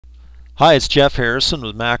Hi, it's Jeff Harrison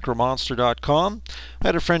with MacroMonster.com. I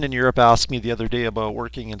had a friend in Europe ask me the other day about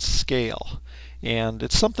working in scale, and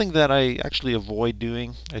it's something that I actually avoid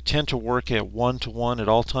doing. I tend to work at one-to-one at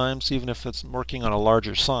all times, even if it's working on a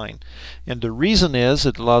larger sign. And the reason is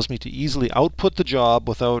it allows me to easily output the job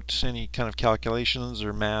without any kind of calculations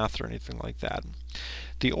or math or anything like that.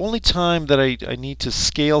 The only time that I need to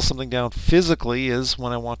scale something down physically is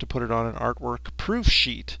when I want to put it on an artwork proof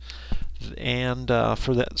sheet, and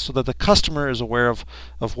for that, so that the customer is aware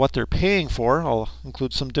of what they're paying for, I'll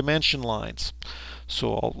include some dimension lines.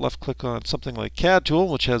 So I'll left click on something like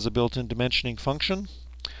CADTool, which has a built-in dimensioning function,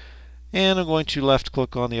 and I'm going to left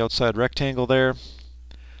click on the outside rectangle there,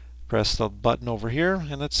 press the button over here,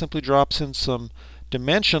 and that simply drops in some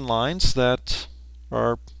dimension lines that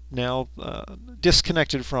are now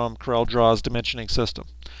disconnected from CorelDRAW's dimensioning system.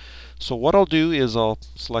 So what I'll do is I'll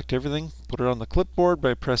select everything, put it on the clipboard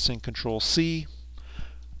by pressing Control C,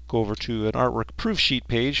 go over to an artwork proof sheet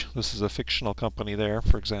page. This is a fictional company there,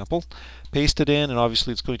 for example. Paste it in, and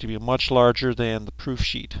obviously it's going to be much larger than the proof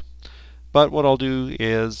sheet. But what I'll do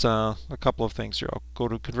is a couple of things here. I'll go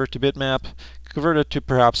to Convert to Bitmap, convert it to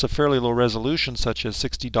perhaps a fairly low resolution, such as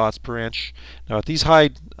 60 dots per inch. Now at these high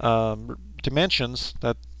dimensions,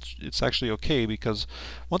 that it's actually okay, because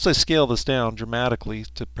once I scale this down dramatically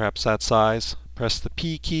to perhaps that size, press the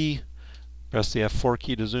P key, press the F4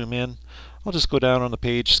 key to zoom in. I'll just go down on the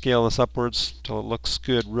page, scale this upwards until it looks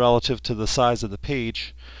good relative to the size of the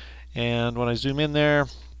page. And when I zoom in there,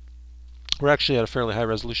 we're actually at a fairly high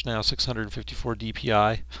resolution now, 654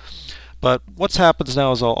 dpi. But what happens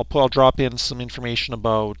now is I'll drop in some information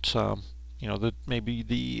about maybe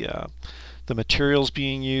the materials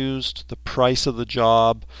being used, the price of the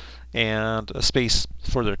job, and a space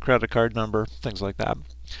for their credit card number, things like that.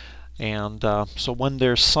 And so when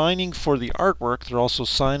they're signing for the artwork, they're also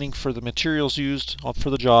signing for the materials used for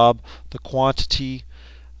the job, the quantity,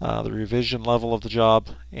 the revision level of the job,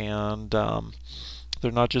 and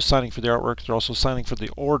they're not just signing for the artwork, they're also signing for the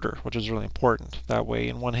order, which is really important. That way,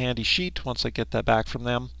 in one handy sheet, once I get that back from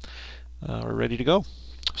them, we're ready to go.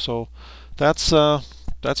 So that's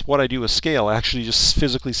what I do with scale. I actually just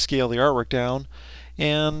physically scale the artwork down,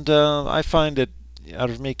 and I find that out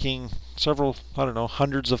of making several, I don't know,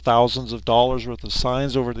 hundreds of thousands of dollars worth of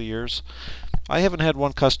signs over the years, I haven't had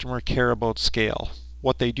one customer care about scale.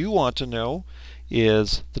 What they do want to know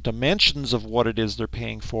is the dimensions of what it is they're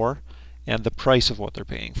paying for and the price of what they're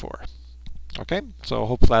paying for. Okay, so I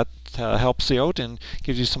hope that helps you out and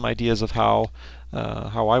gives you some ideas of how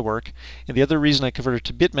I work. And the other reason I converted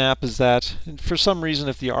to bitmap is that, for some reason,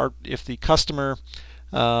 if the customer,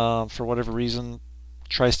 for whatever reason,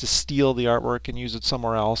 tries to steal the artwork and use it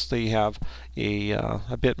somewhere else, they have a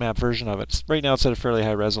bitmap version of it. Right now, it's at a fairly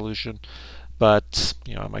high resolution, but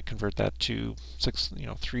I might convert that to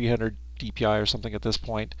 300 dpi or something at this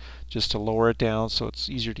point, just to lower it down so it's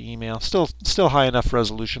easier to email. Still high enough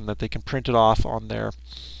resolution that they can print it off on their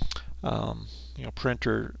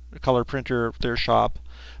printer, color printer of their shop,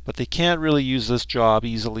 but they can't really use this job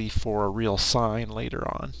easily for a real sign later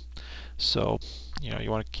on. So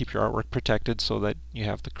you want to keep your artwork protected so that you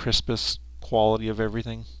have the crispest quality of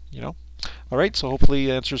everything. Alright, so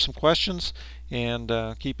hopefully answer some questions, and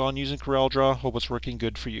keep on using CorelDRAW. Hope it's working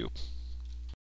good for you.